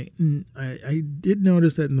of I did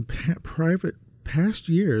notice that in the past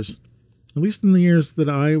years, at least in the years that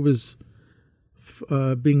I was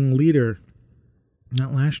being leader,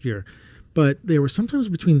 not last year, but there were sometimes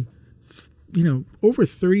between, over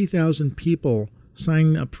 30,000 people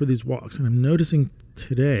signing up for these walks. And I'm noticing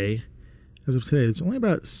today, as of today, there's only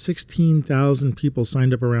about 16,000 people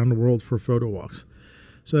signed up around the world for photo walks.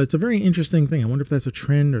 So that's a very interesting thing. I wonder if that's a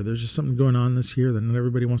trend or there's just something going on this year that not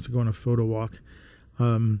everybody wants to go on a photo walk.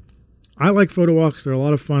 I like photo walks. They're a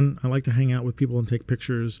lot of fun. I like to hang out with people and take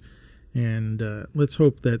pictures. And let's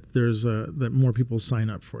hope that there's that more people sign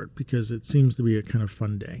up for it, because it seems to be a kind of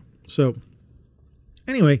fun day. So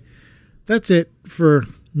anyway, that's it for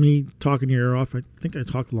me talking your ear off. I think I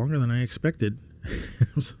talked longer than I expected.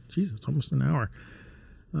 It's almost an hour.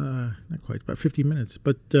 Not quite, about 50 minutes.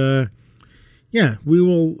 But yeah, we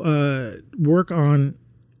will work on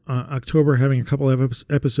October having a couple of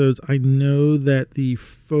episodes. I know that the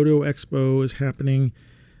Photo Expo is happening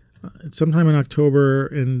sometime in October.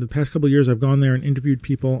 In the past couple of years, I've gone there and interviewed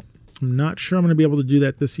people. I'm not sure I'm going to be able to do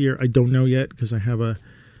that this year. I don't know yet, because I have a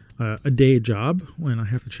day job when I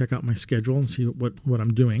have to check out my schedule and see what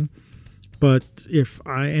I'm doing. But if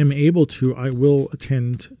I am able to, I will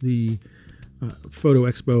attend the Photo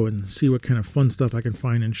Expo and see what kind of fun stuff I can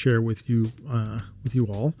find and share with you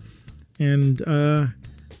all. And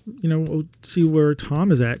we'll see where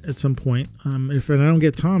Tom is at some point. If I don't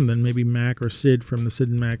get Tom, then maybe Mac or Sid from the Sid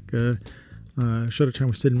and Mac Shutter Time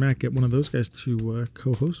with Sid and Mac, get one of those guys to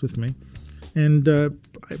co-host with me. And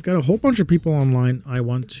I've got a whole bunch of people online I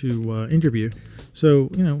want to interview. So,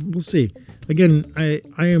 we'll see. Again, I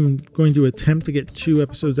am going to attempt to get 2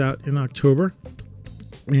 episodes out in October.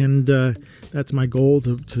 And that's my goal,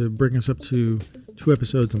 to bring us up to 2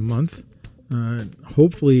 episodes a month.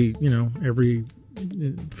 Hopefully, every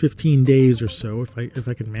 15 days or so, if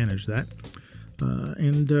I can manage that.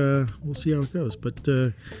 And we'll see how it goes. But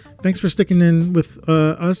thanks for sticking in with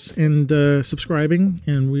us and subscribing.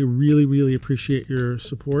 And we really, really appreciate your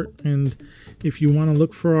support. And if you want to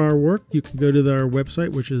look for our work, you can go to our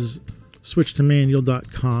website, which is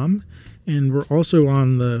switchtomanual.com. And we're also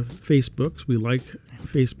on the Facebooks. We like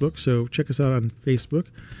Facebook, so check us out on Facebook.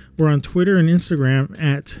 We're on Twitter and Instagram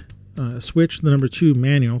at switch, 2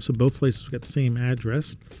 manual. So both places got the same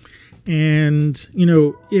address. And,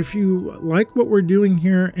 if you like what we're doing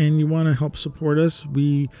here and you want to help support us,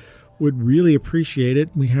 we would really appreciate it.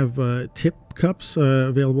 We have tip cups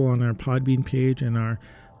available on our Podbean page and our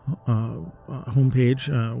homepage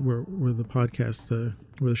where the podcast,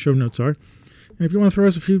 where the show notes are. And if you want to throw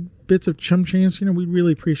us a few bits of chum change, we'd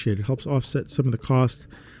really appreciate it. It helps offset some of the cost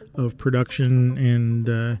of production.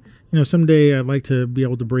 And, someday I'd like to be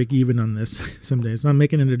able to break even on this someday. It's not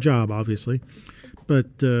making it a job, obviously. But,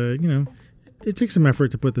 it takes some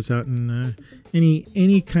effort to put this out, and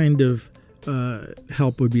any kind of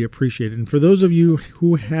help would be appreciated. And for those of you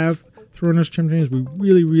who have thrown us chum change, we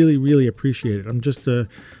really, really, really appreciate it. I'm just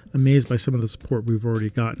amazed by some of the support we've already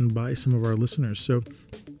gotten by some of our listeners. So,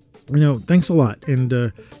 thanks a lot. And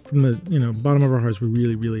from the bottom of our hearts, we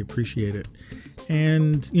really, really appreciate it.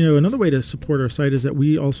 And, another way to support our site is that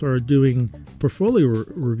we also are doing portfolio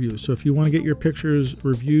reviews. So if you want to get your pictures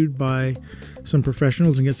reviewed by some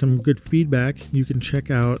professionals and get some good feedback, you can check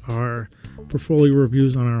out our portfolio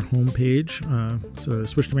reviews on our homepage. So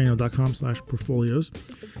switchtomanual.com/portfolios.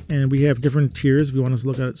 And we have different tiers if you want us to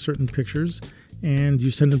look at certain pictures. And you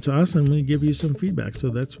send them to us and we give you some feedback. So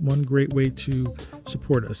that's one great way to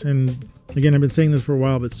support us. And again, I've been saying this for a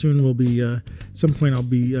while, but soon we'll be, at some point I'll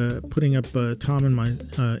be putting up Tom and my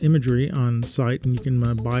imagery on site, and you can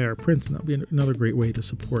buy our prints, and that'll be another great way to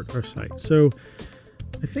support our site. So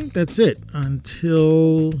I think that's it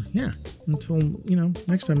until next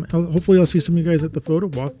time. Hopefully I'll see some of you guys at the photo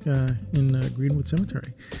walk in Greenwood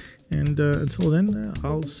Cemetery. And until then,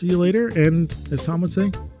 I'll see you later. And as Tom would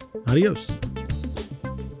say, adios.